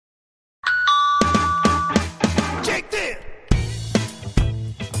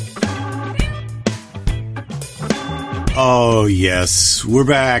Oh, yes. We're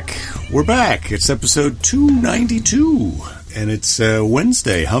back. We're back. It's episode 292. And it's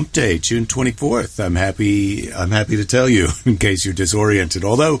Wednesday, Hump Day, June 24th. I'm happy to tell you, in case you're disoriented.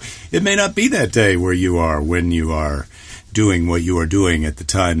 Although, it may not be that day where you are when you are doing what you are doing at the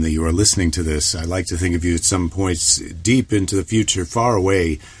time that you are listening to this. I like to think of you at some points deep into the future, far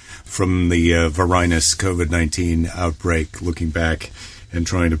away from the Varinus COVID-19 outbreak, looking back and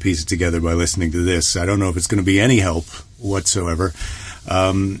trying to piece it together by listening to this. I don't know if it's going to be any help whatsoever.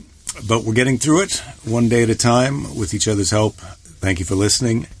 But we're getting through it one day at a time with each other's help. Thank you for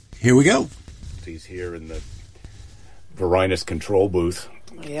listening. Here we go. He's here in the Varinus control booth.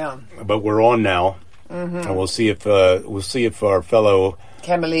 Yeah. But we're on now. Mm-hmm. And we'll see if our fellow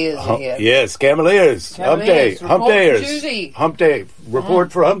Cameliers are here. Yes, Cameliers. Hump Day. Hump Dayers. Hump Day.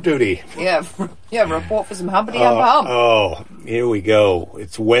 Report for hump duty. Yeah. Yeah, report for some humpity hump. Oh, here we go.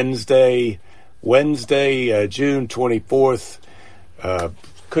 It's Wednesday, June 24th.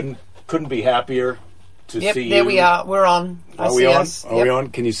 Couldn't be happier to see you. There we are. We're on. Are we on? Are we on?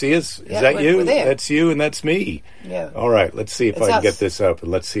 Can you see us? Is that you? We're there. That's you and that's me. Yeah. All right. Let's see if I can get this up,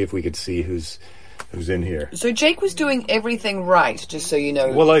 and let's see if we can see who's in here. So Jake was doing everything right, just so you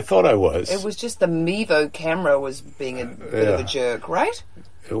know. Well, I thought I was. It was just the Mevo camera was being a bit of a jerk, right?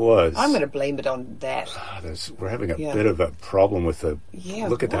 It was. I'm going to blame it on that. We're having a bit of a problem with the... Yeah,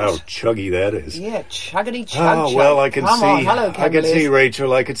 look at how chuggy that is. Yeah, chuggity chug. Oh, well, I can Come see... on. Hello, I can see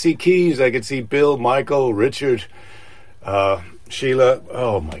Rachel. I can see Keys. I can see Bill, Michael, Richard, Sheila.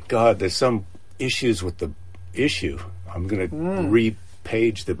 Oh, my God. There's some issues with the issue. I'm going to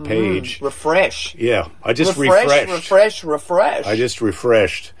repage the page. Refresh. Yeah, I just refreshed. Refresh. I just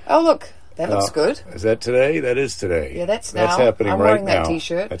refreshed. Oh, look. That looks good. Is that today? That is today. Yeah, that's now. That's happening I'm right wearing now. That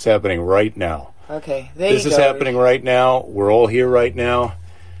T-shirt. That's happening right now. Okay, there you go. This is happening right now. We're all here right now.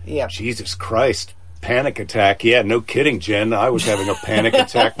 Yeah. Jesus Christ. Panic attack. Yeah, no kidding, Jen. I was having a panic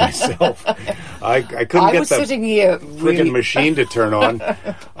attack myself. I couldn't get that freaking machine to turn on.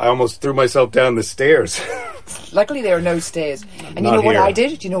 I almost threw myself down the stairs. Luckily, there are no stairs. And you know what I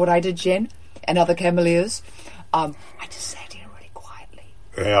did? Do you know what I did, Jen? And other Cameliers? I just sat here really quietly.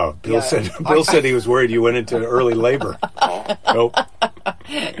 Yeah, Bill said he was worried you went into early labor. Nope.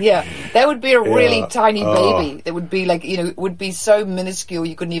 Yeah, that would be a really tiny baby. That would be like, it would be so minuscule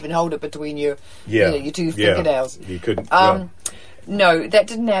you couldn't even hold it between your two fingernails. You couldn't. No, that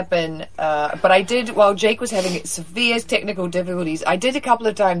didn't happen. But I did, while Jake was having severe technical difficulties, I did a couple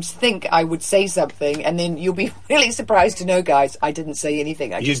of times think I would say something, and then you'll be really surprised to know, guys, I didn't say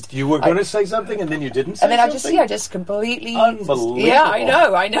anything. You were going to say something, and then you didn't say something? And then I just completely... Unbelievable. Yeah, I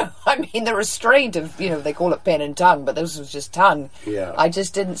know. I mean, the restraint of, they call it pen and tongue, but this was just tongue. Yeah. I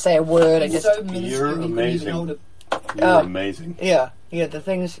just didn't say a word. You're amazing. You're amazing. Yeah, the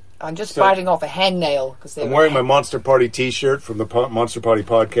things... I'm just biting off a hand nail. I'm wearing my Monster Party T-shirt from the Monster Party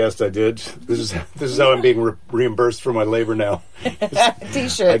podcast I did. This is how I'm being reimbursed for my labor now.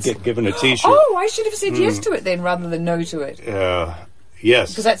 T-shirts. I get given a T-shirt. Oh, I should have said yes to it then rather than no to it. Yes.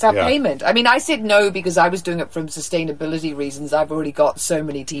 Because that's our payment. I mean, I said no because I was doing it from sustainability reasons. I've already got so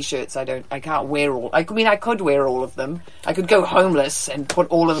many T-shirts. I can't wear all. I mean, I could wear all of them. I could go homeless and put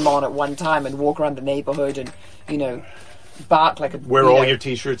all of them on at one time and walk around the neighborhood and, bark like a... Wear all your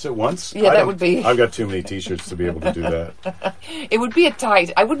T-shirts at once? Yeah, that would be... I've got too many T-shirts to be able to do that. It would be a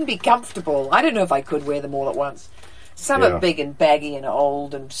tight... I wouldn't be comfortable. I don't know if I could wear them all at once. Some are big and baggy and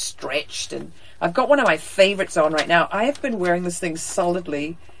old and stretched, and I've got one of my favourites on right now. I have been wearing this thing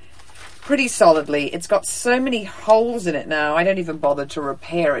pretty solidly. It's got so many holes in it now, I don't even bother to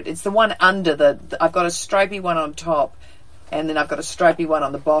repair it. It's the one under I've got a stripy one on top, and then I've got a stripy one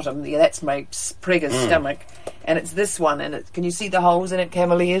on the bottom. Yeah, that's my Prigger's stomach. And it's this one, and can you see the holes in it,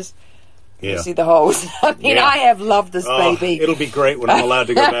 Cameliers? Yeah. You see the holes? I mean, I have loved this baby. It'll be great when I'm allowed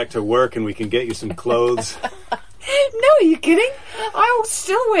to go back to work and we can get you some clothes. No, are you kidding? I'll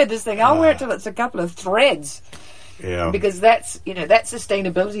still wear this thing. I'll wear it till it's a couple of threads. Yeah. Because that's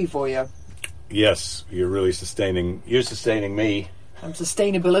sustainability for you. Yes, you're sustaining me. I'm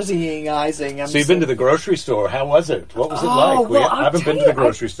sustainability-izing. So you've been to the grocery store. How was it? What was it like? Well, I haven't been to the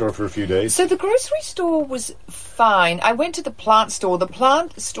grocery store for a few days. So the grocery store was fine. I went to the plant store. The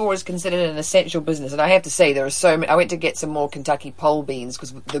plant store is considered an essential business, and I have to say there are so many. I went to get some more Kentucky pole beans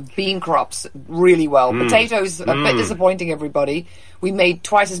because the bean crops really well. Potatoes, a bit disappointing, everybody. We made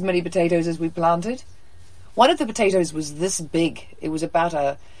twice as many potatoes as we planted. One of the potatoes was this big. It was about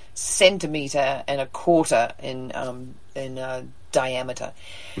 1.25 centimeters in diameter.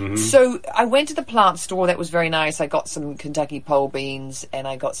 So I went to the plant store. That was very nice. I got some Kentucky pole beans and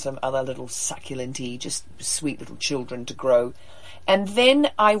I got some other little succulent-y, just sweet little children to grow. And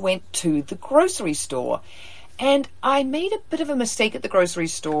then I went to the grocery store. And I made a bit of a mistake at the grocery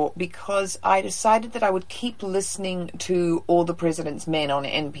store because I decided that I would keep listening to All the President's Men on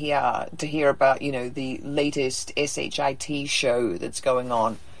NPR to hear about, the latest SHIT show that's going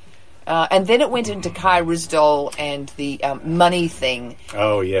on. And then it went into Kai Ryssdal and the money thing.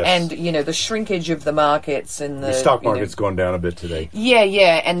 Oh, yes. And, the shrinkage of the markets and the stock market's gone down a bit today. Yeah,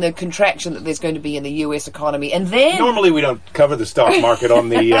 and the contraction that there's going to be in the U.S. economy. And then... Normally we don't cover the stock market on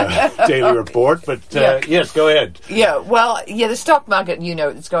the Daily Report, but yes, go ahead. Yeah, well, the stock market,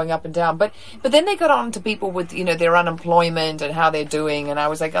 it's going up and down. But then they got on to people with, their unemployment and how they're doing. And I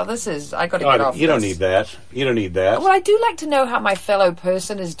was like, I got to get off You don't need that. You don't need that. Well, I do like to know how my fellow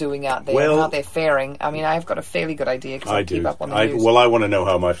person is doing out there and how they're faring. I mean, I've got a fairly good idea because I keep up on the news. Well, I want to know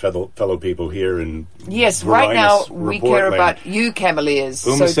how my fellow people here in Yes, right now we care about you, Cameliers.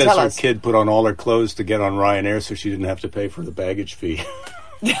 Uma so says tell her us. kid put on all her clothes to get on Ryanair so she didn't have to pay for the baggage fee.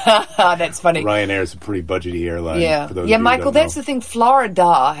 That's funny. Ryanair is a pretty budgety airline. Yeah, for those of you who Michael, don't that's know. the thing.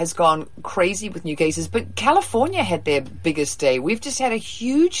 Florida has gone crazy with new cases, but California had their biggest day. We've just had a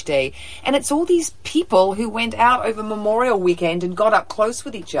huge day, and it's all these people who went out over Memorial Weekend and got up close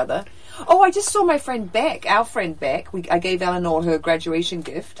with each other. Oh, I just saw my friend Beck, our friend Beck. I gave Eleanor her graduation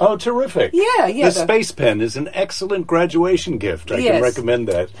gift. Oh, terrific. Yeah. The space pen is an excellent graduation gift. I can recommend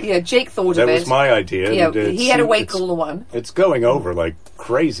that. Yeah, Jake thought of it. That was my idea. Yeah, he had a way cooler one. It's going over like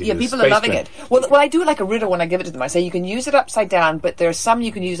crazy. Yeah, people are loving it. Well, I do it like a riddle when I give it to them. I say you can use it upside down, but there are some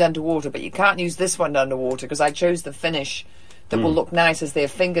you can use underwater, but you can't use this one underwater because I chose the finish that will look nice as their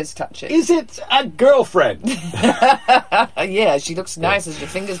fingers touch it. Is it a girlfriend? Yeah, she looks nice as your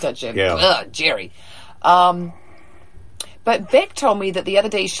fingers touch it. Yeah. Ugh, Jerry. But Beck told me that the other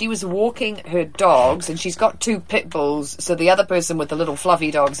day she was walking her dogs, and she's got 2 pit bulls, so the other person with the little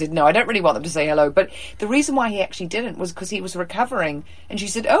fluffy dog said, no, I don't really want them to say hello. But the reason why he actually didn't was because he was recovering. And she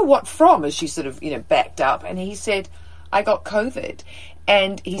said, oh, what from? As she sort of, backed up. And he said, I got COVID.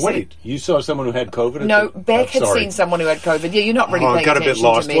 And he Wait, you saw someone who had COVID? No, Beck had seen someone who had COVID. Yeah, you're not really paying I got a bit attention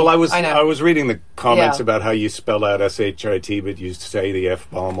lost. to me. Well, I was reading the comments about how you spell out SHIT, but you say the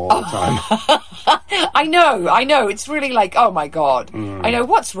F-bomb all the time. I know. It's really like, oh my God. I know,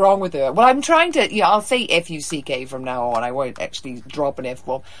 what's wrong with her? Well, I'm trying to, I'll say F-U-C-K from now on. I won't actually drop an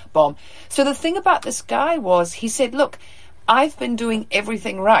F-bomb. So the thing about this guy was, he said, look, I've been doing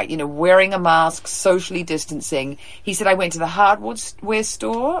everything right, wearing a mask, socially distancing. He said, I went to the hardware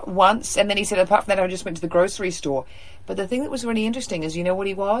store once, and then he said, apart from that, I just went to the grocery store. But the thing that was really interesting is, what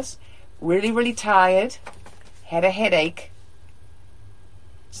he was? Really, really tired, had a headache.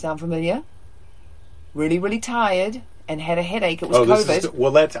 Sound familiar? Really, really tired and had a headache. It was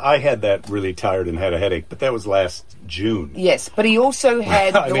COVID. I had that really tired and had a headache, but that was last June. Yes, but he also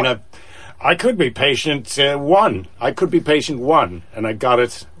had... I could be patient one. I could be patient one, and I got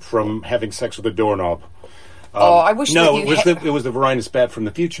it from having sex with a doorknob. I wish that you it was the Varinus bat from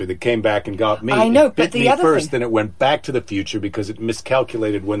the future that came back and got me. I know, it bit but the me other first, thing... then it went back to the future because it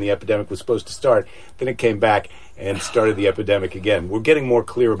miscalculated when the epidemic was supposed to start. Then it came back and started the epidemic again. We're getting more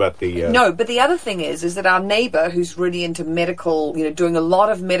clear about the... No, but the other thing is that our neighbour, who's really into medical, doing a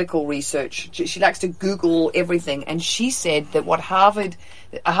lot of medical research, she likes to Google everything, and she said that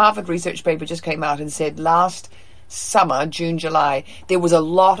a Harvard research paper just came out and said last summer, June, July, there was a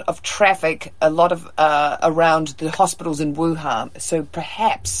lot of traffic, around the hospitals in Wuhan. So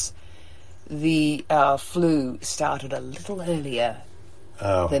perhaps the flu started a little earlier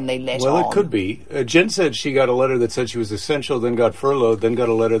than they let on. Well, it could be. Jen said she got a letter that said she was essential, then got furloughed, then got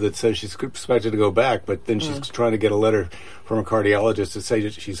a letter that says she's expected to go back, but then she's trying to get a letter from a cardiologist to say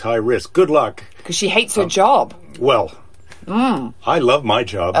that she's high risk. Good luck. Because she hates her job. Well... I love my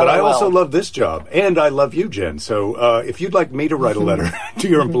job, but I also love this job, and I love you, Jen. So if you'd like me to write a letter to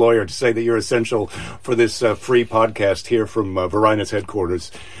your employer to say that you're essential for this free podcast here from Varinus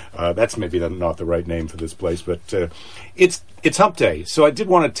headquarters, that's maybe not the right name for this place, but it's Hump Day. So I did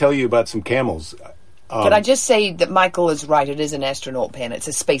want to tell you about some camels. Can I just say that Michael is right? It is an astronaut pen. It's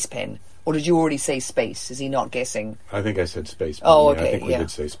a space pen. Or did you already say space? Is he not guessing? I think I said space pen. Oh, okay. I think we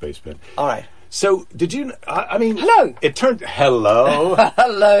did say space pen. All right. So, did you... Hello! Hello!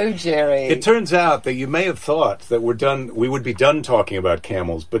 Hello, Jerry. It turns out that you may have thought that we would be done talking about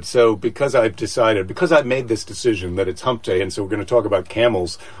camels, but because I made this decision that it's Hump Day, and so we're going to talk about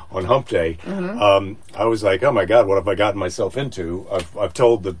camels on Hump Day, I was like, oh my God, what have I gotten myself into? I've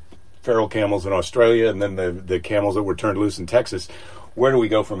told the feral camels in Australia, and then the camels that were turned loose in Texas. Where do we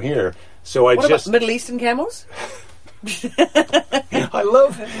go from here? So what about Middle Eastern camels? I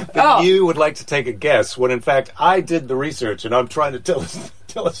love that you would like to take a guess when in fact I did the research and I'm trying to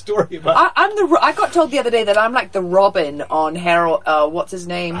tell a story about. I got told the other day that I'm like the Robin on Harold. What's his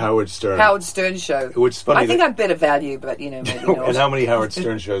name? Howard Stern. Howard Stern show. Which is funny. I think I'm better value, but maybe not. And how many Howard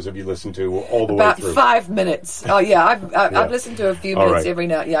Stern shows have you listened to all the About way through? 5 minutes. Oh yeah, I've listened to a few minutes every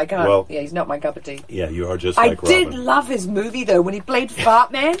now. Yeah, I can't. Well, he's not my cup of tea. Yeah, you are just like Robin. I did love his movie though when he played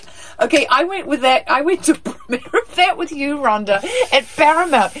Fart Man. Okay, I went with that. I went to premiere of that with you, Rhonda, at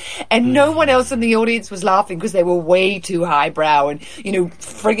Paramount, and no one else in the audience was laughing because they were way too highbrow and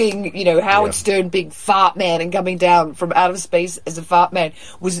frigging Howard Stern, big fart man, and coming down from out of space as a fart man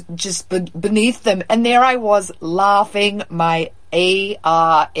was just beneath them, and there I was laughing my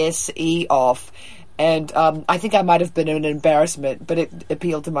arse off. And I think I might have been an embarrassment, but it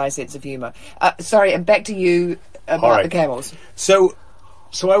appealed to my sense of humour. Sorry, and back to you about the camels.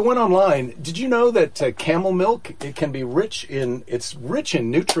 So I went online. Did you know that camel milk, it's rich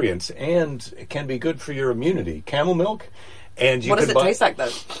in nutrients, and it can be good for your immunity? Camel milk. And what does it taste like,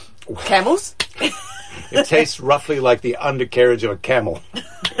 though? Camels? It tastes roughly like the undercarriage of a camel.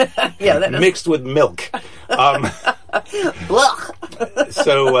 Yeah, mixed with milk.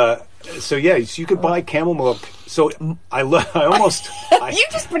 So you could buy camel milk. So I almost. You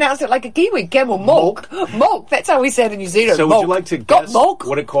just pronounced it like a Kiwi. Camel milk. Milk. That's how we say it in New Zealand. So milk. Would you like to guess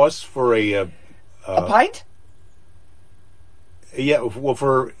what it costs for a pint? Yeah. Well,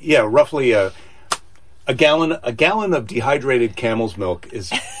 roughly a gallon of dehydrated camel's milk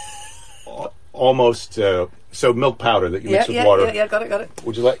is almost so milk powder that you mix with water. Yeah, got it.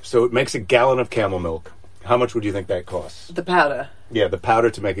 Would you like? So it makes a gallon of camel milk. How much would you think that costs? The powder. Yeah, the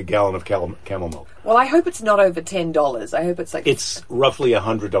powder to make a gallon of camel milk. Well, I hope it's not over $10. I hope it's like... It's roughly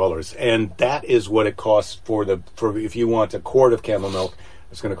 $100, and that is what it costs for if you want a quart of camel milk,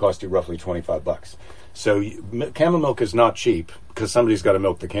 it's going to cost you roughly $25. So camel milk is not cheap because somebody's got to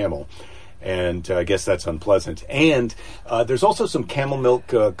milk the camel, and I guess that's unpleasant. And there's also some camel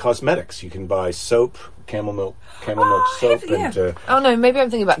milk cosmetics. You can buy soap, camel milk soap, and oh no, maybe I'm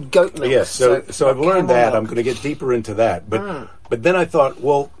thinking about goat milk. Yes, so I've learned that. I'm going to get deeper into that, but then I thought,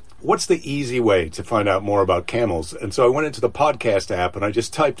 well, what's the easy way to find out more about camels? And so I went into the podcast app and I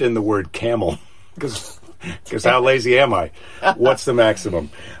just typed in the word camel because how lazy am I? What's the maximum?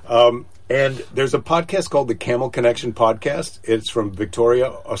 And there's a podcast called the Camel Connection Podcast. It's from Victoria,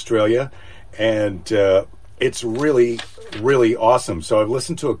 Australia, and it's really, really awesome. So I've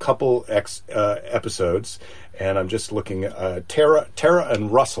listened to a couple episodes, and I'm just looking. Tara and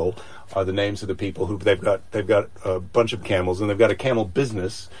Russell are the names of the people who they've got a bunch of camels, and they've got a camel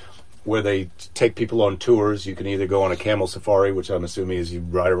business where they take people on tours. You can either go on a camel safari, which I'm assuming is you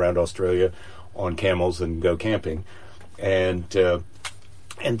ride around Australia on camels and go camping, and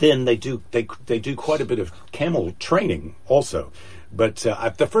then they do quite a bit of camel training also. But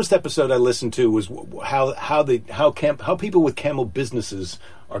the first episode I listened to was how people with camel businesses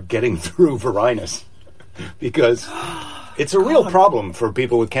are getting through Varinus, because it's a real problem for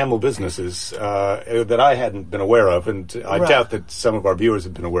people with camel businesses that I hadn't been aware of, and I doubt that some of our viewers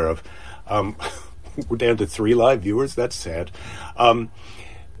have been aware of. We're down to 3 live viewers. That's sad.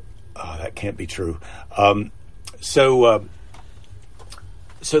 That can't be true.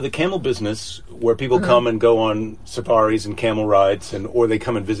 So the camel business, where people come and go on safaris and camel rides, or they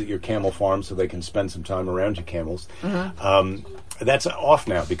come and visit your camel farm so they can spend some time around your camels, that's off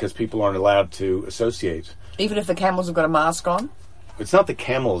now because people aren't allowed to associate. Even if the camels have got a mask on? It's not the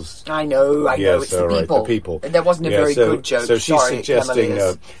camels. I know. It's the people. Right, the people. That wasn't a very good joke. So she's suggesting,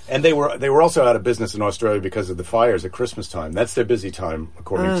 Cameliers. and they were also out of business in Australia because of the fires at Christmas time. That's their busy time,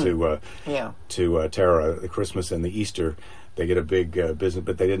 according to Tara. The Christmas and the Easter, they get a big business,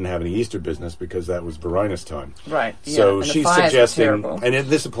 but they didn't have any Easter business because that was Varinus time. Right. So she's suggesting, and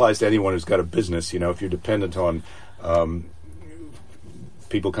this applies to anyone who's got a business. If you're dependent on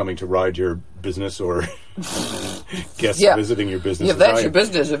people coming to ride your business or guests visiting your business. Yeah, if that's your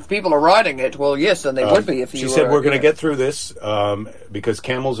business. If people are riding it, well, yes, then they would be. If you she said, we're going to get through this because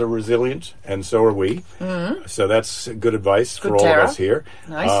camels are resilient, and so are we. Mm-hmm. So that's good advice for all of us here.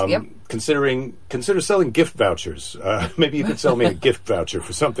 Nice. Yep. Consider selling gift vouchers. Maybe you could sell me a gift voucher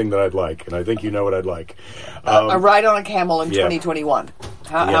for something that I'd like, and I think you know what I'd like. A ride on a camel in 2021.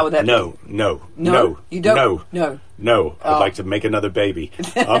 How would that be? No. You don't? No. I'd like to make another baby.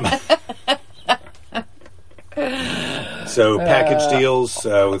 So package deals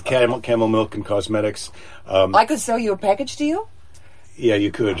with camel milk and cosmetics. I could sell you a package deal? Yeah, you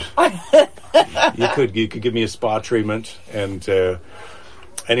could. You could give me a spa treatment and...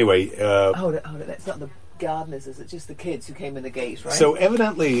 Anyway, hold it. That's not the gardeners, is it? Just the kids who came in the gate, right? So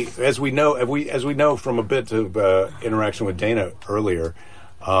evidently, as we know from a bit of interaction with Dana earlier,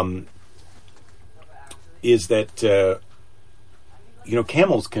 is that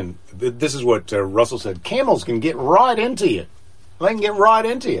camels can. This is what Russell said. Camels can get right into you. They can get right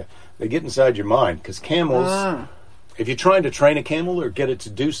into you. They get inside your mind because camels. If you're trying to train a camel or get it to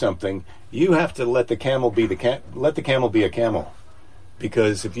do something, you have to let the camel be let the camel be a camel.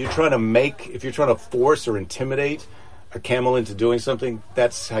 Because if you're trying to force or intimidate a camel into doing something,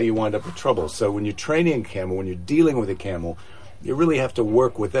 that's how you wind up with trouble. So when you're training a camel, when you're dealing with a camel, you really have to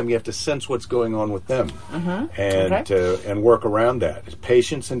work with them. You have to sense what's going on with them, and work around that. It's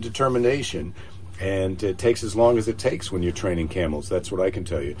patience and determination, and it takes as long as it takes when you're training camels. That's what I can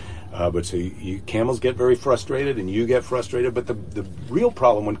tell you. Camels get very frustrated, and you get frustrated. But the real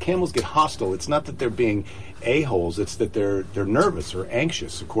problem when camels get hostile, it's not that they're being a-holes; it's that they're nervous or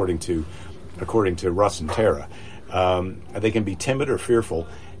anxious, according to Russ and Tara. They can be timid or fearful,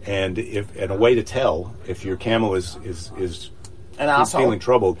 and a way to tell if your camel is an asshole, feeling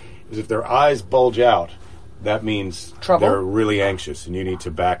troubled is if their eyes bulge out. That means trouble. They're really anxious, and you need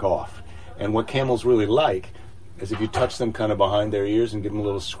to back off. And what camels really like is if you touch them kind of behind their ears and give them a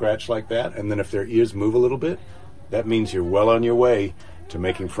little scratch like that, and then if their ears move a little bit, that means you're well on your way to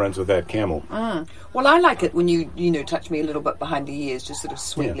making friends with that camel. Well, I like it when you touch me a little bit behind the ears, just sort of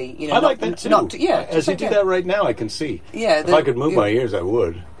sweetly. I like that too. As you do that right now, I can see. Yeah, if I could move my ears, I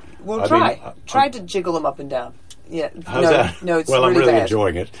would. Well, try to jiggle them up and down. Yeah. How's that? No, it's well, really I'm really bad.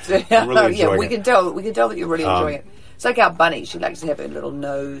 enjoying it. I'm really enjoying we it. can tell that you're really enjoying it. It's like our bunny. She likes to have her little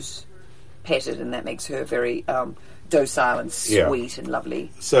nose petted, and that makes her very docile and sweet and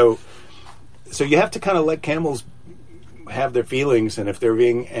lovely. So you have to kind of let camels have their feelings, and if they're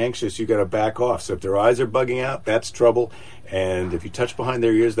being anxious, you got to back off. So if their eyes are bugging out, that's trouble. And if you touch behind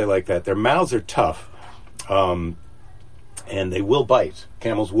their ears, they like that. Their mouths are tough, and they will bite.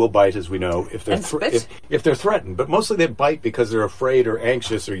 Camels will bite, as we know, if they're if they're threatened. But mostly they bite because they're afraid or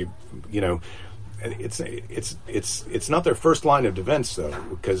anxious, or it's not their first line of defense, though,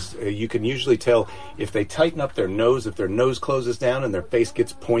 because you can usually tell if they tighten up their nose, if their nose closes down and their face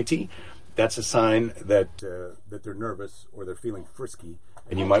gets pointy. That's a sign that they're nervous or they're feeling frisky,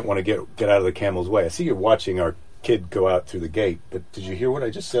 and you might want to get out of the camel's way. I see you're watching our kid go out through the gate, but did you hear what I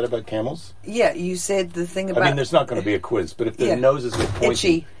just said about camels? Yeah, you said the thing about... I mean, there's not going to be a quiz, but if their noses get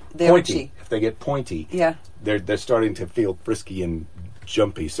pointy... Itchy. If they get pointy, yeah, they're starting to feel frisky and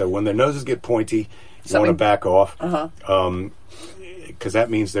jumpy. So when their noses get pointy, you want to back off, because that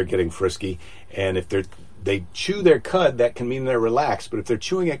means they're getting frisky. And if they chew their cud, that can mean they're relaxed. But if they're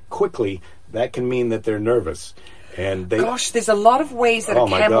chewing it quickly, that can mean that they're nervous. And there's a lot of ways that a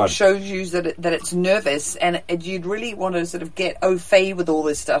camel shows you that it's nervous, and you'd really want to sort of get au fait with all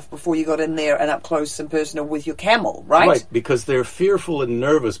this stuff before you got in there and up close and personal with your camel, right? Right, because they're fearful and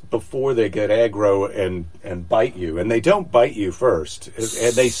nervous before they get aggro and bite you. And they don't bite you first.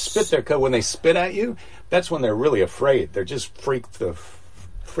 And they spit their cud. When they spit at you, that's when they're really afraid. They're just freaked the hell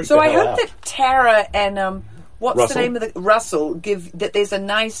out. So I heard that Tara and... Russell? The name of Russell give that there's a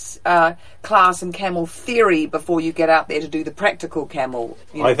nice class in camel theory before you get out there to do the practical camel.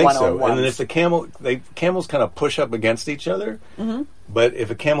 I think so. And then if camels kind of push up against each other. Mm-hmm. But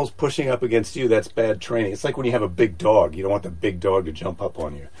if a camel's pushing up against you, that's bad training. It's like when you have a big dog. You don't want the big dog to jump up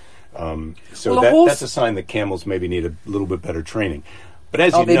on you. That's a sign that camels maybe need a little bit better training. But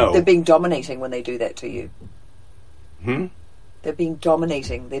as they're being dominating when they do that to you. They're being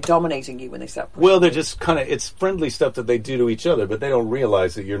dominating. They're dominating you when they start pushing. Well, they're just kind of, it's friendly stuff that they do to each other, but they don't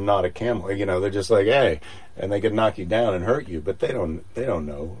realize that you're not a camel. They're just like, hey, and they can knock you down and hurt you, but they don't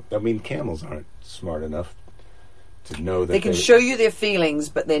know. I mean, camels aren't smart enough to know that they can show you their feelings,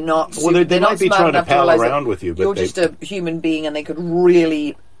 but they're not. Well, they might be trying to pal around with you, but you're just a human being, and they could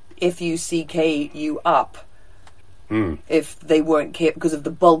really fuck you up. If they weren't because of the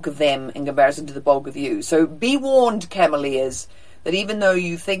bulk of them in comparison to the bulk of you. So be warned, cameliers, that even though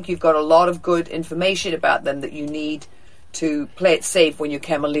you think you've got a lot of good information about them, that you need to play it safe when you're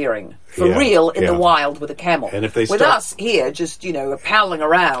cameleering. For real, in the wild with a camel. And if they with us here, just, palling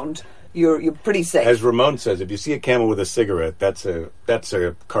around, you're pretty safe. As Ramon says, if you see a camel with a cigarette, that's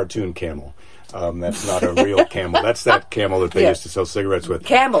a cartoon camel. That's not a real camel. That's that camel that they used to sell cigarettes with.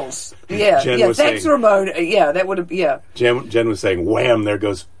 Camels. Yeah. Thanks, Ramon. Yeah, that would have... Yeah. Jen was saying, wham, there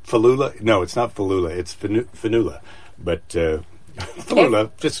goes Falula. No, it's not Falula. It's Fanula. But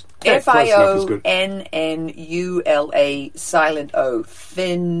Falula, just... F-I-O-N-N-U-L-A, silent O.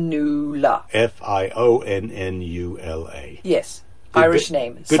 Fanula. F-I-O-N-N-U-L-A. Yes. Irish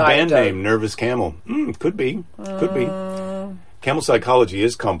name. Good band name, Nervous Camel. Could be. Camel psychology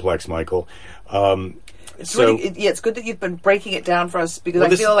is complex, Michael. It's it's good that you've been breaking it down for us, because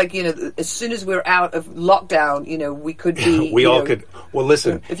I feel like, as soon as we're out of lockdown, we could be... we all could... Well,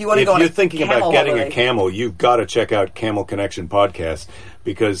 listen, if you're thinking about getting a camel, you've got to check out Camel Connection podcast,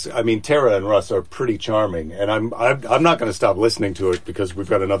 because, Tara and Russ are pretty charming, and I'm not going to stop listening to it because we've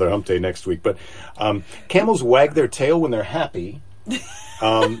got another hump day next week, but camels wag their tail when they're happy.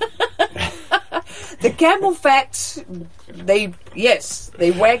 The camel facts, they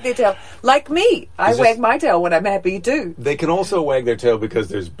wag their tail. Like me. I wag my tail when I'm happy too. They can also wag their tail because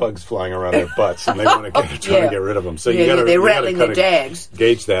there's bugs flying around their butts and they want to try to get rid of them. So they're rattling their dags.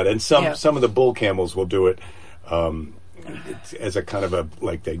 Gauge that. And some of the bull camels will do it as a kind of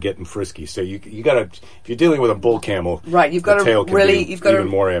like they getting frisky. So you got to, if you're dealing with a bull camel, right? You've got to even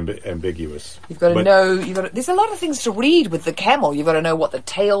more ambiguous. You've got to know. There's a lot of things to read with the camel. You've got to know what the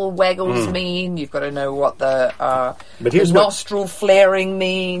tail waggles mean. You've got to know what the nostril flaring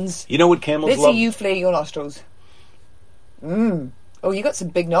means. You know what camels love? Let's see you flare your nostrils. Oh, you got some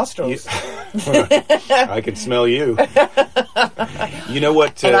big nostrils. I can smell you. You know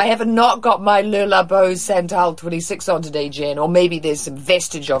what? And I have not got my Le Labo Santal 26 on today, Jen, or maybe there's some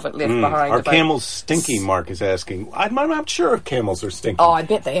vestige of it left behind. Are camels stinky, Mark is asking. I'm not sure if camels are stinky. Oh, I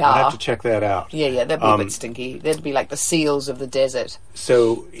bet they are. I'll have to check that out. Yeah, they'd be a bit stinky. They'd be like the seals of the desert.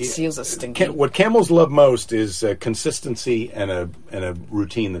 So seals are stinky. What camels love most is consistency and a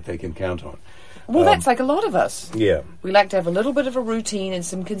routine that they can count on. Well, that's like a lot of us. Yeah. We like to have a little bit of a routine and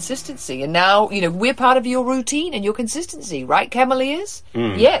some consistency. And now, we're part of your routine and your consistency, right, Cameliers?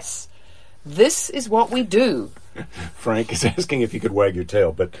 Yes. This is what we do. Frank is asking if you could wag your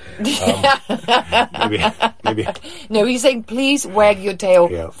tail, but maybe. No, he's saying, please wag your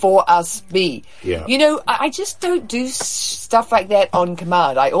tail for us, B. Yeah. I just don't do stuff like that on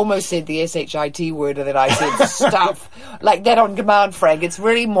command. I almost said the SHIT word, and then I said stuff like that on command, Frank. It's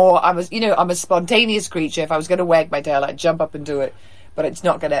really more, I'm a spontaneous creature. If I was going to wag my tail, I'd jump up and do it, but it's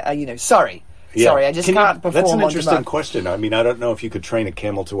not going to, sorry. Yeah. Sorry, I just can't perform on That's an interesting command. question. I don't know if you could train a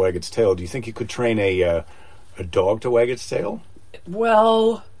camel to wag its tail. Do you think you could train a dog to wag its tail?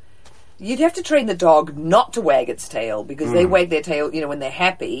 Well, you'd have to train the dog not to wag its tail, because they wag their tail, when they're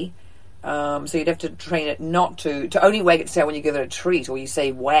happy. So you'd have to train it not to only wag its tail when you give it a treat or you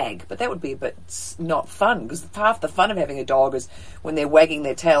say wag. But that would be a bit not fun, because half the fun of having a dog is when they're wagging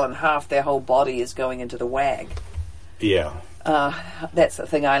their tail and half their whole body is going into the wag. Yeah. That's the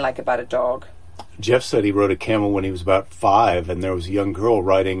thing I like about a dog. Jeff said he rode a camel when he was about 5, and there was a young girl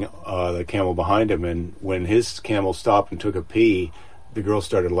riding the camel behind him, and when his camel stopped and took a pee, the girl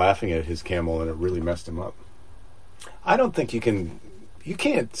started laughing at his camel, and it really messed him up. I don't think you can't...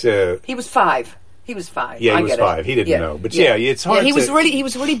 He was 5. He was 5. Yeah, he was 5. He didn't know. But it's hard he was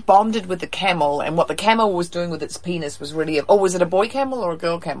really bonded with the camel, and what the camel was doing with its penis was really... was it a boy camel or a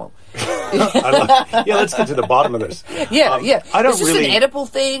girl camel? Let's get to the bottom of this. Yeah. I don't is this an edible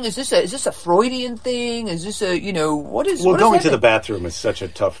thing? Is this a Freudian thing? Is this what is... Well, what going is to the bathroom is such a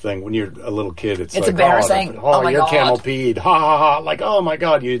tough thing. When you're a little kid, it's like... embarrassing. Oh, your camel peed. Ha, ha, ha. Like, oh, my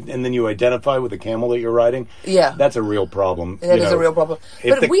God. And then you identify with the camel that you're riding. Yeah. That's a real problem. That is a real problem.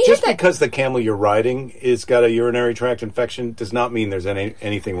 But because the camel you're riding is got a urinary tract infection does not mean there's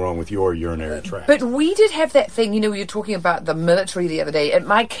anything wrong with your urinary tract. But we did have that thing, we were talking about the military the other day. At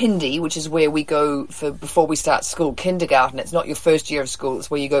my kindy, which is where we go before we start school, kindergarten, it's not your first year of school, it's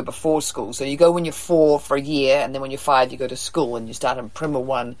where you go before school. So you go when you're 4 for a year, and then when you're 5 you go to school, and you start in Primer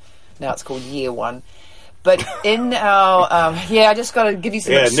 1. Now it's called Year 1. But in our, I just got to give you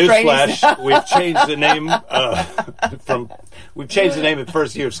some newsflash, we've changed the name we've changed the name at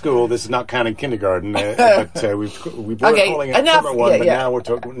first year of school. This is not counting kindergarten, but we were calling it Primer 1, but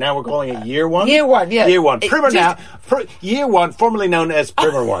now we're calling it Year 1? Year 1, yeah. Year 1. Primer now. Year 1, formerly known as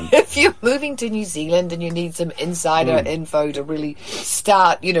Primer 1. If you're moving to New Zealand and you need some insider info to really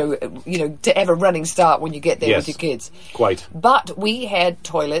start, to have a running start when you get there with your kids. Quite. But we had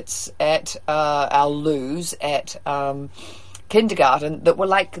toilets at our loo at kindergarten that were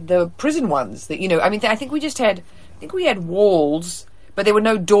like the prison ones that I think we had walls, but there were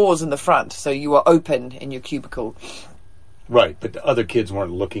no doors in the front, so you were open in your cubicle. Right, but the other kids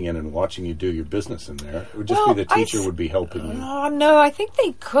weren't looking in and watching you do your business in there. It would just be the teacher would be helping you. Oh no, I think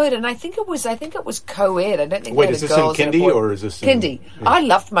they could, and I think it was co-ed. I don't think. Wait, is this in kindy or is this in kindy? Yeah. I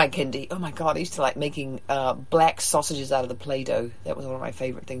loved my kindy. Oh my God, I used to like making black sausages out of the Play-Doh. That was one of my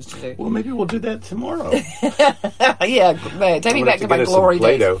favorite things to do. Well, maybe we'll do that tomorrow. Yeah, man, take me back to my glory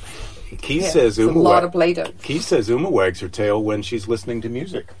days. Keith says Uma. A lot of Play-Doh. Keith says Uma wags her tail when she's listening to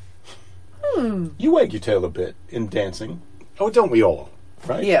music. You wag your tail a bit in dancing. Oh, don't we all?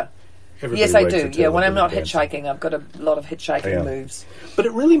 Right? Yeah. Yes, I writes do. a tale Yeah, when of I'm not dancing. hitchhiking, I've got a lot of hitchhiking Yeah. moves. But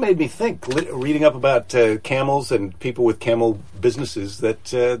it really made me think, reading up about camels and people with camel businesses, that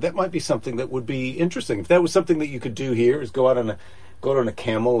that might be something that would be interesting. If that was something that you could do here, is go out on a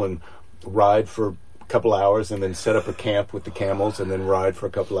camel and ride for a couple hours, and then set up a camp with the camels, and then ride for a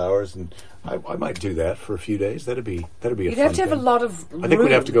couple hours. And I might do that for a few days. That'd be a fun You'd have to have a thing. lot of I think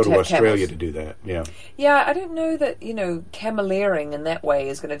we'd have to go to have Australia camels. to do that. Yeah. Yeah, I don't know that, cameleering in that way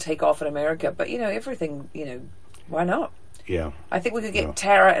is going to take off in America, but, everything, why not? Yeah. I think we could get Yeah.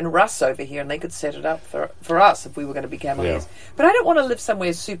 Tara and Russ over here and they could set it up for us if we were going to be cameleers. Yeah. But I don't want to live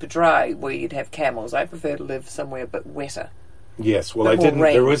somewhere super dry where you'd have camels. I prefer to live somewhere a bit wetter. Yes, well, Bit I more didn't.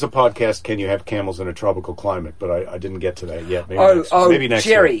 rain. There was a podcast, "Can You Have Camels in a Tropical Climate?" But I didn't get to that yet. Maybe maybe next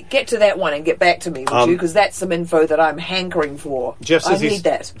Jerry, week. get to that one and get back to me, would you? Because that's some info that I'm hankering for. Jeff I says need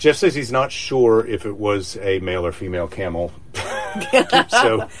that. Jeff says he's not sure if it was a male or female camel.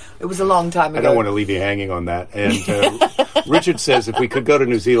 So It was a long time ago. I don't want to leave you hanging on that. And Richard says if we could go to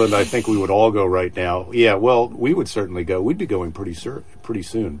New Zealand, I think we would all go right now. Yeah, well, we would certainly go. We'd be going pretty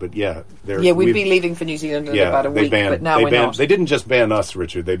soon. But yeah, we'd be leaving for New Zealand in about a week, but now we're not. They didn't just ban us,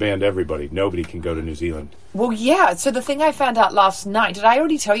 Richard. They banned everybody. Nobody can go to New Zealand. Well, yeah. So the thing I found out last night, did I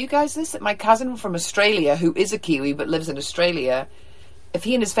already tell you guys this? That my cousin from Australia, who is a Kiwi but lives in Australia, if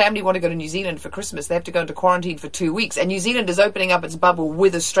he and his family want to go to New Zealand for Christmas, they have to go into quarantine for 2 weeks. And New Zealand is opening up its bubble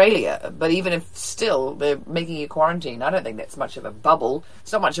with Australia. But even if still they're making you quarantine, I don't think that's much of a bubble.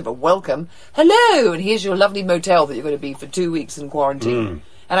 It's not much of a welcome. Hello, and here's your lovely motel that you're going to be for 2 weeks in quarantine.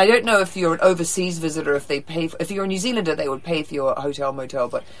 And I don't know if you're an overseas visitor, if you're a New Zealander, they would pay for your hotel, motel,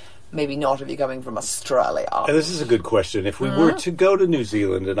 but maybe not if you're coming from Australia. And this is a good question. If we were to go to New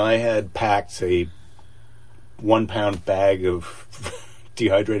Zealand and I had packed a 1 pound bag of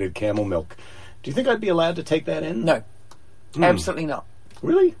dehydrated camel milk, do you think I'd be allowed to take that in? No, absolutely not.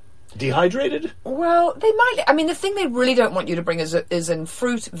 Really? Dehydrated? Well, they might. I mean, the thing they really don't want you to bring is in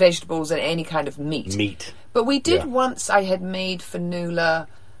fruit, vegetables, and any kind of meat. Meat. But we did Yeah. once. I had made for Nuala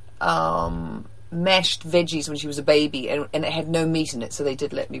mashed veggies when she was a baby, and it had no meat in it, so they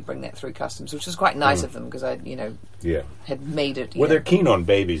did let me bring that through customs, which was quite nice of them because I, Yeah. had made it. Well, they're keen on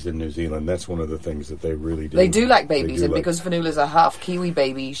babies in New Zealand. That's one of the things that they really do. They do like babies, They do and like- because Vanula's a half Kiwi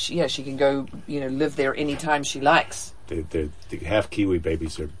baby, she can go, live there anytime she likes. the half Kiwi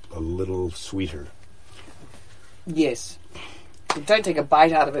babies are a little sweeter. Yes. Don't take a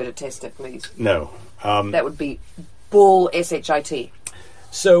bite out of her to test it, please. No. That would be bull shit.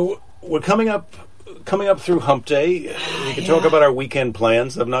 So we're coming up through Hump Day. We can talk about our weekend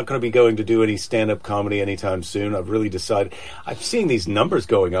plans. I'm not going to be going to do any stand-up comedy anytime soon. I've really decided. I'm seeing these numbers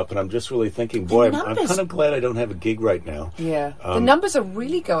going up, and I'm just really thinking, boy, I'm kind of glad I don't have a gig right now. Yeah. The numbers are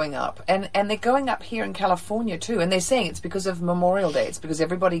really going up, and they're going up here in California too, and they're saying it's because of Memorial Day. It's because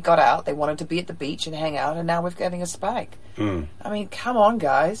everybody got out, they wanted to be at the beach and hang out, and now we're getting a spike. I mean, come on,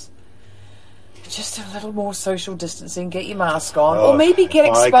 guys. Just a little more social distancing, get your mask on, or maybe get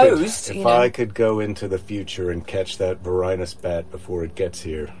exposed. If I could go into the future and catch that Varinus bat before it gets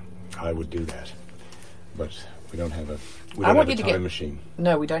here, I would do that. But we don't have a time machine.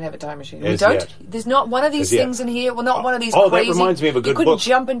 No, we don't have a time machine. As we don't. yet. There's not one of these As yet. things in here. Well, not one of these. Oh, crazy, that reminds me of a good you couldn't book.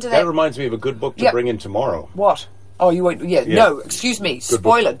 jump into that. That reminds me of a good book to bring in tomorrow. What? Oh, you won't. Yeah. No, excuse me. Good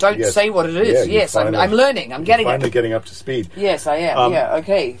Spoiler. book. Don't Yes. say what it is. Yeah, Yes, I'm learning. I'm getting finally it. getting up to speed. Yes, I am. Yeah.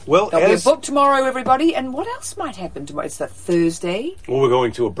 Okay. Well, there'll be a book tomorrow, everybody. And what else might happen tomorrow? It's the Thursday. Well, we're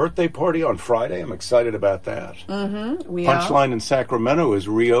going to a birthday party on Friday. I'm excited about that. We are. Punchline in Sacramento is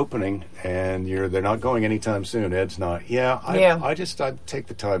reopening, and they're not going anytime soon. Ed's not. I take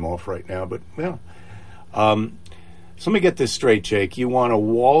the time off right now, but so let me get this straight, Jake. You want to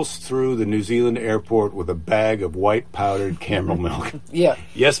waltz through the New Zealand airport with a bag of white powdered camel milk? Yeah.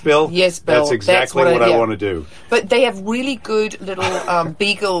 Yes, Bill? Yes, Bill. That's exactly what I want to do. But they have really good little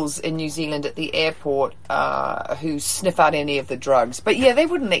beagles in New Zealand at the airport who sniff out any of the drugs. But yeah, they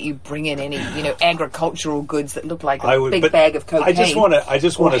wouldn't let you bring in any, agricultural goods that look like a big bag of cocaine. I just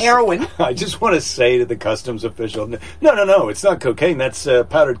want to heroin. I just want to say to the customs official, no, it's not cocaine. That's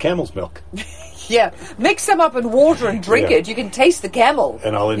powdered camel's milk. Yeah, mix them up in water and drink it. You can taste the camel,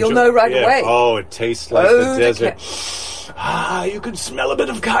 and you'll know right away. Oh, it tastes like the desert. You can smell a bit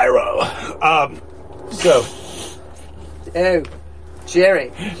of Cairo. Oh,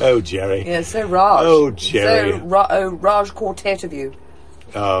 Jerry. Oh, Jerry. Yeah, so Raj. Oh, Jerry. So Raj quartet of you.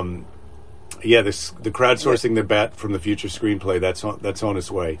 Yeah, the crowdsourcing the bat from the future screenplay. That's on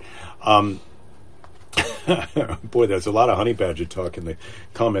its way. Boy, there's a lot of honey badger talk in the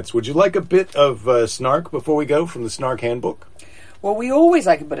comments. Would you like a bit of snark before we go from the Snark Handbook? Well, we always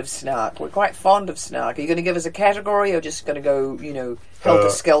like a bit of snark. We're quite fond of snark. Are you going to give us a category, or just going to go,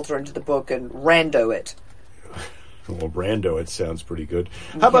 helter-skelter into the book and rando it? Well, rando, it sounds pretty good.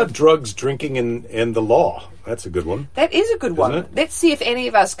 How about drugs, drinking, and the law? That's a good one. That is a good one. Isn't it? Let's see if any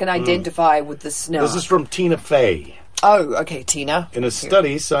of us can identify with the snark. This is from Tina Fey. Oh, okay, Tina. In a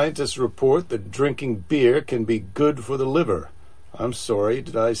study, scientists report that drinking beer can be good for the liver. I'm sorry,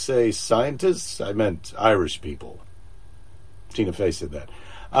 did I say scientists? I meant Irish people. Tina Fey said that.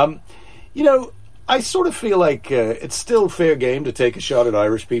 I sort of feel like it's still fair game to take a shot at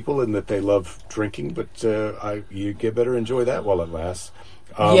Irish people in that they love drinking, but you better enjoy that while it lasts.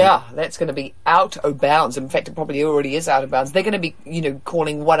 That's going to be out of bounds. In fact, it probably already is out of bounds. They're going to be,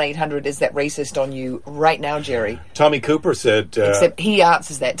 calling 1-800 is that racist on you right now, Jerry. Tommy Cooper said... Except he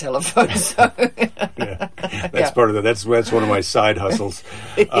answers that telephone, so... That's part of the... That's one of my side hustles.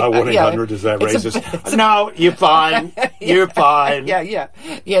 1-800 is that racist? No, you're fine. You're fine.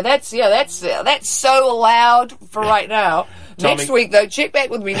 That's so allowed for right now. Tommy, next week, though, check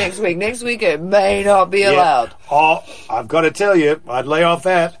back with me next week. Next week, it may not be allowed. Oh, I've got to tell you, I'd lay off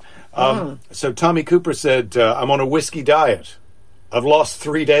that. So Tommy Cooper said, I'm on a whiskey diet. I've lost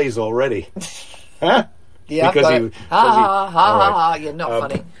 3 days already. Huh? Yeah, because he... Ha. You're not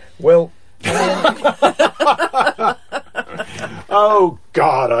funny. Well... Oh,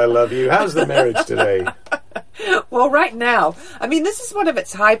 God, I love you. How's the marriage today? Well, right now, this is one of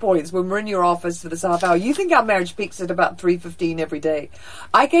its high points when we're in your office for this half hour. You think our marriage peaks at about 3:15 every day.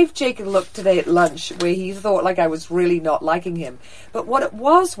 I gave Jake a look today at lunch where he thought like I was really not liking him. But what it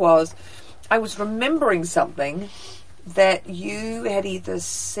was I was remembering something that you had either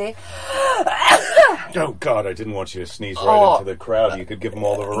said... Oh, God, I didn't want you to sneeze right into the crowd. You could give them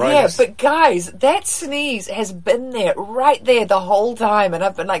all the varieties. Yeah, but guys, that sneeze has been there, right there, the whole time. And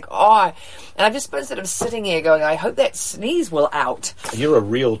I've been like, and I've just been sort of sitting here going, I hope that sneeze will out. You're a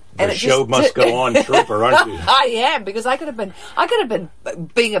real the show must go on trooper, aren't you? I am, because I could have been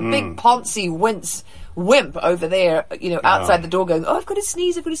being a big Ponzi wimp over there, outside the door going, I've got to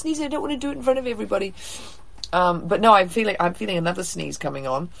sneeze, I don't want to do it in front of everybody. But no, I'm feeling another sneeze coming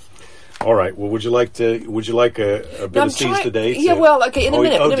on. All right. Well, would you like a bit of sneeze today? Yeah. Well, okay. In a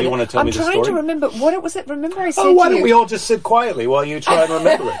minute. Do you want to tell me the story? I'm trying to remember what was it. Remember, I said. Oh, why don't we all just sit quietly while you try and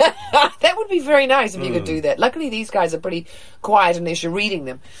remember it? That would be very nice if you could do that. Luckily, these guys are pretty quiet unless you're reading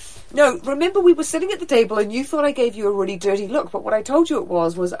them. No, remember we were sitting at the table and you thought I gave you a really dirty look, but what I told you it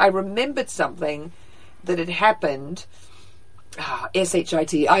was I remembered something that had happened.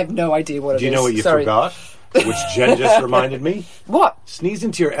 S-H-I-T. I have no idea what it is. Do you know what you forgot? Which Jen just reminded me. What? Sneeze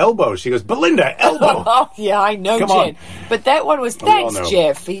into your elbow. She goes, Belinda, elbow. Oh, yeah, I know, Come Jen. on. But that one was, thanks,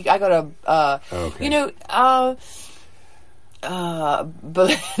 Jeff. I got a, okay.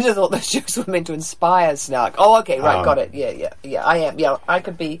 Belinda thought those jokes were meant to inspire snark. Oh, okay, right, got it. Yeah, I am. Yeah, I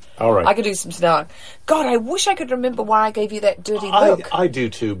could be. All right. I could do some snark. God, I wish I could remember why I gave you that dirty look. I do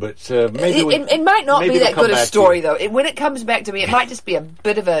too, but maybe it might not be that good a story, though. When it comes back to me, it might just be a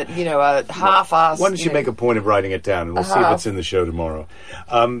bit of a, a half-assed... Why don't you make a point of writing it down, and we'll see if it's in the show tomorrow.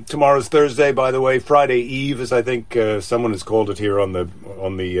 Tomorrow's Thursday, by the way. Friday Eve, as I think someone has called it here on the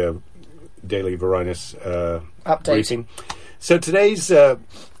Daily Varinus update briefing. So today's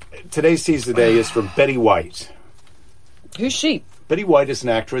Tease the Day is from Betty White. Who's she? Betty White is an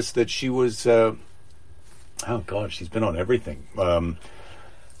actress that she was... she's been on everything.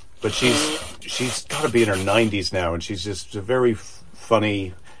 But she's got to be in her 90s now, and she's just very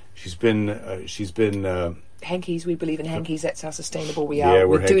funny. She's been hankies. We believe in hankies. That's how sustainable we are. Yeah,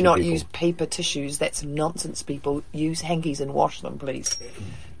 we do not people. Use paper tissues. That's nonsense, people. Use hankies and wash them, please.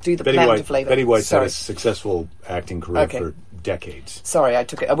 Do the Betty plant flavor. Betty White's had a successful acting career for decades. Sorry, I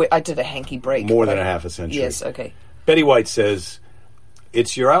took it. I did a hanky break. More than a half a century. Yes, okay. Betty White says,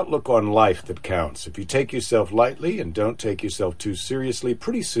 "It's your outlook on life that counts. If you take yourself lightly and don't take yourself too seriously,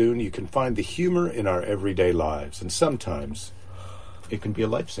 pretty soon you can find the humor in our everyday lives. And sometimes it can be a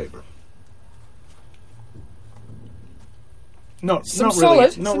lifesaver." Not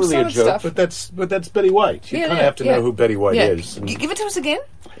really a joke, stuff. but that's Betty White. You kind of have to know who Betty White is. Give it to us again.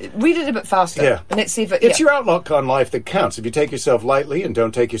 Read it a bit faster. Yeah. And let's see if it's your outlook on life that counts. If you take yourself lightly and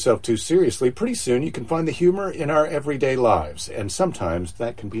don't take yourself too seriously, pretty soon you can find the humor in our everyday lives, and sometimes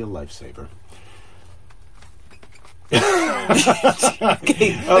that can be a lifesaver. Okay,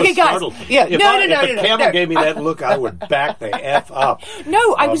 guys. Startled. Yeah, If Camel gave me that look, I would back the F up.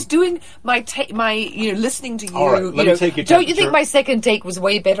 No, I was doing my listening to you. All right, let me take your don't you think my second take was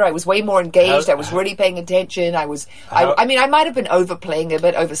way better? I was way more engaged. I was really paying attention. I might have been overplaying a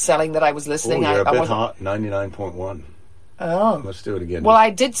bit, overselling that I was listening. You're a bit hot. 99.1. Oh, let's do it again. Well, I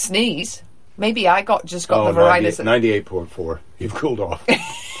did sneeze. Maybe I got the variety. 98.4. You've cooled off.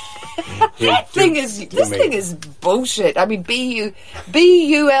 This thing is bullshit. I mean, BULLSHIT.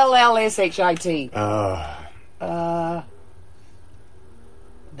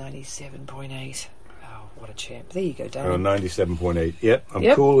 97.8. Oh, what a champ. There you go, Danny. 97.8. Yep,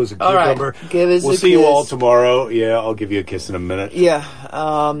 I'm cool as a cucumber. Right. Give us we'll see you all tomorrow. Yeah, I'll give you a kiss in a minute. Yeah.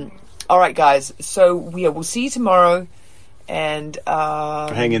 All right, guys. So, we'll see you tomorrow. And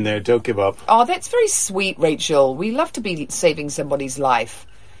hang in there. Don't give up. Oh, that's very sweet, Rachel. We love to be saving somebody's life.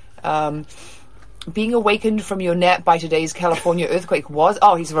 Being awakened from your nap by today's California earthquake was...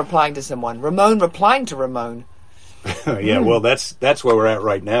 Oh, he's replying to someone. Ramon replying to Ramon. Yeah, well, that's where we're at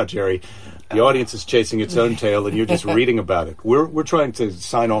right now, Jerry. The audience is chasing its own tail, and you're just reading about it. We're trying to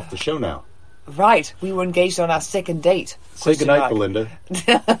sign off the show now. Right. We were engaged on our second date. Say goodnight, Belinda.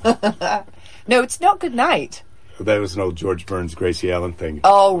 No, it's not goodnight. That was an old George Burns, Gracie Allen thing.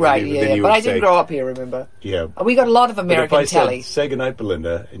 Oh, right, but I didn't grow up here, remember? Yeah. We got a lot of American telly. Say goodnight,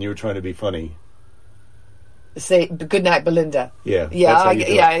 Belinda, and you were trying to be funny. Say goodnight, Belinda. Yeah. Yeah, ha ha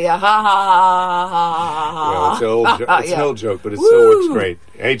ha ha. Well, it's an old joke, but it still works great.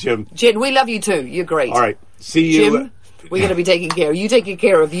 Hey, Jim. Jen, we love you too. You're great. All right. See you. Jim, we're going to be taking care of you. Taking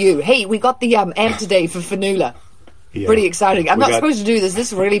care of you. Hey, we got the amp today for Fanula. Yeah. Pretty exciting. I'm not supposed to do this.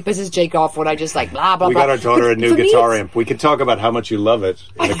 This really pisses Jake off when I just blah, blah, blah. We got our daughter a new guitar amp. We can talk about how much you love it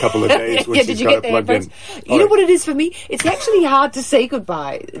in a couple of days when she's got it plugged in. You know what it is for me? It's actually hard to say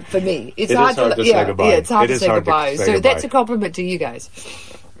goodbye for me. It's hard to say goodbye. Yeah, it's hard to say goodbye. So that's a compliment to you guys.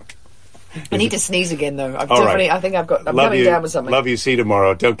 I need to sneeze again, though. I'm coming down with something. Love you. See you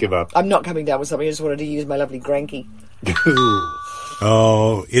tomorrow. Don't give up. I'm not coming down with something. I just wanted to use my lovely Granky.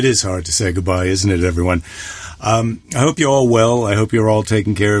 Oh, it is hard to say goodbye, isn't it, everyone? I hope you're all well. I hope you're all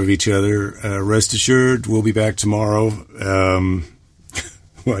taking care of each other. Rest assured, we'll be back tomorrow.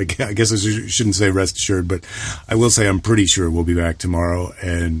 Well, I guess I shouldn't say rest assured, but I will say I'm pretty sure we'll be back tomorrow,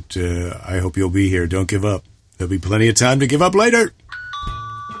 and I hope you'll be here. Don't give up. There'll be plenty of time to give up later.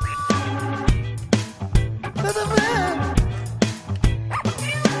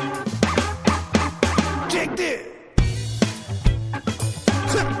 Check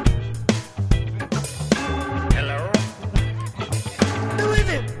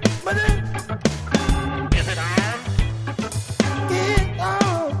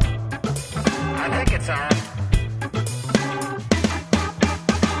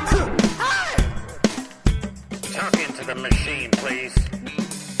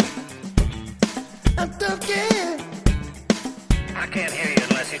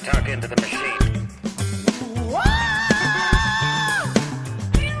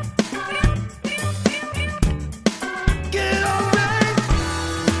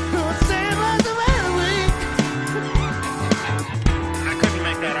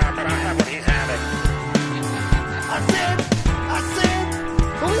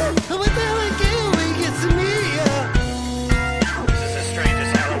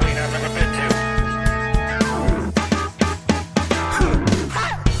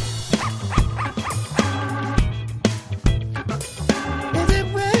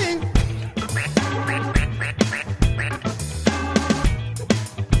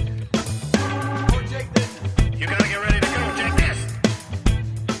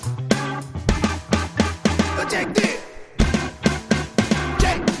this.